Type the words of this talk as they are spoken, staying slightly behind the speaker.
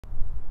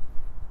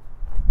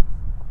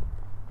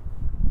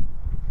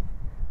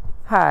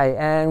Hi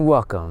and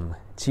welcome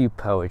to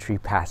Poetry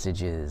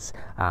Passages.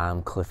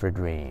 I'm Clifford,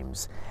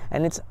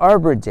 and it's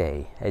Arbor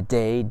Day, a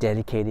day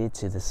dedicated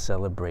to the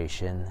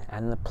celebration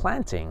and the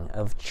planting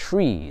of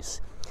trees.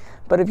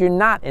 But if you're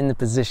not in the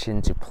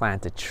position to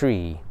plant a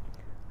tree,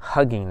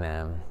 hugging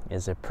them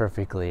is a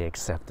perfectly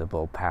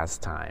acceptable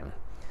pastime.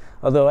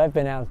 Although I've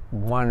been out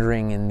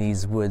wandering in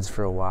these woods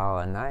for a while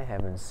and I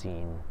haven't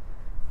seen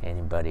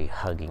anybody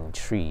hugging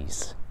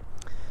trees.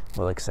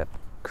 Well, except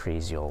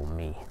crazy old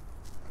me.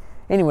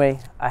 Anyway,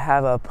 I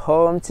have a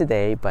poem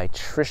today by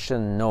Tricia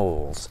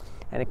Knoll,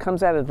 and it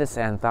comes out of this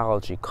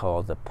anthology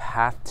called The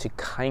Path to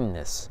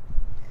Kindness,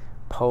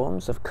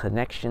 Poems of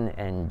Connection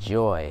and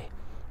Joy,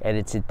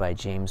 edited by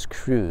James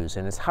Cruz,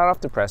 and it's hot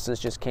off the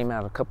presses, just came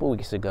out a couple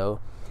weeks ago,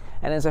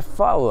 and is a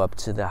follow-up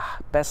to the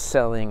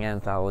best-selling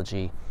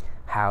anthology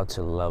How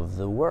to Love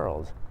the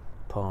World,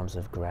 Poems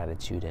of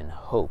Gratitude and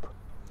Hope.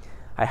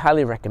 I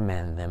highly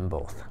recommend them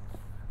both.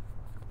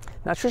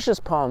 Now, Tricia's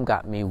poem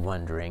got me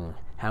wondering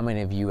how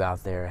many of you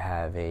out there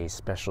have a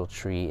special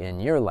tree in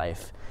your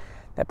life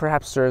that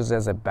perhaps serves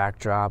as a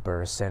backdrop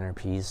or a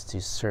centerpiece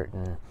to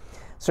certain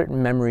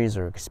memories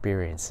or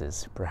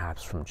experiences,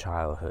 perhaps from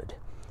childhood.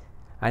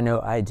 I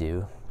know I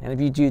do, and if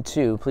you do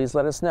too, please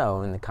let us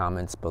know in the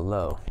comments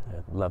below.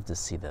 I'd love to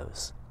see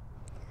those.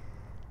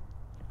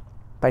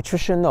 By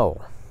Tricia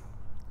Knoll.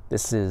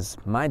 This is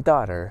My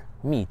Daughter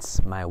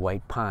Meets My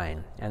White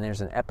Pine, and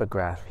there's an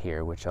epigraph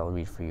here which I'll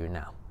read for you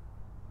now.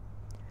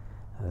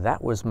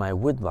 That was my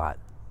woodlot.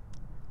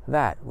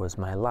 That was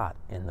my lot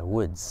in the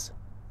woods,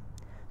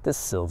 the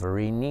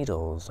silvery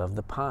needles of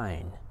the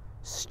pine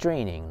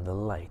straining the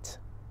light.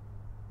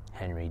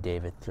 Henry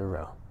David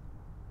Thoreau.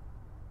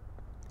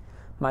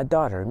 My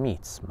daughter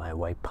meets my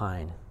white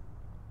pine.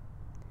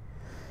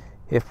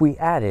 If we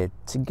added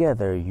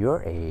together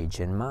your age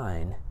and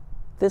mine,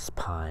 this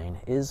pine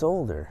is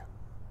older,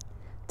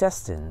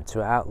 destined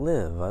to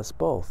outlive us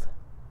both.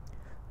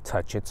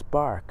 Touch its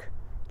bark,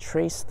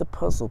 trace the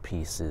puzzle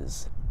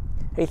pieces.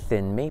 A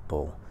thin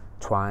maple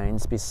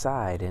twines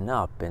beside and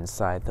up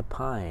inside the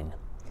pine,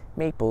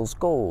 maple's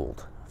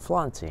gold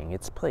flaunting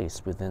its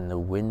place within the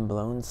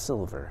wind-blown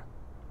silver.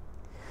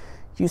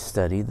 You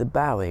study the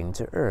bowing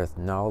to earth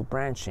gnarled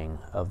branching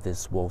of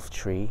this wolf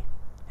tree,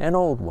 an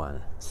old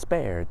one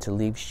spared to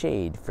leave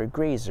shade for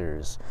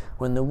grazers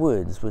when the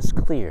woods was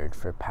cleared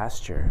for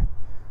pasture,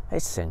 a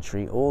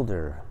century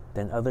older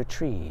than other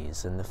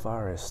trees in the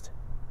forest.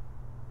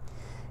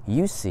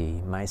 You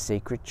see my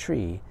sacred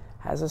tree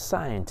as a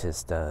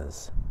scientist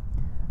does.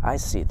 I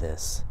see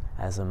this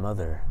as a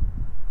mother.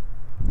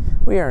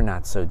 We are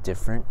not so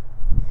different.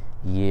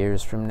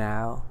 Years from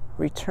now,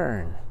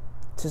 return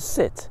to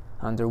sit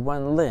under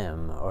one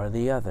limb or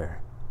the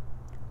other,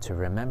 to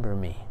remember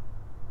me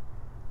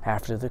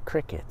after the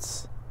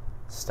crickets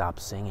stop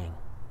singing.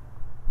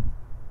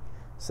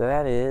 So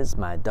that is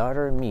My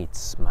Daughter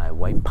Meets My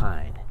White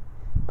Pine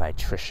by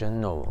Tricia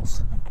Knoll.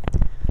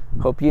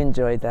 Hope you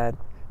enjoyed that.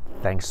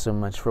 Thanks so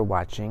much for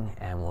watching,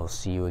 and we'll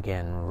see you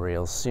again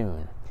real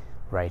soon,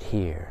 right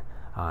here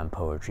on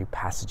Poetry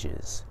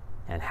Passages.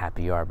 And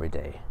happy Arbor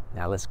Day.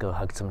 Now let's go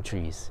hug some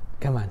trees.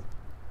 Come on.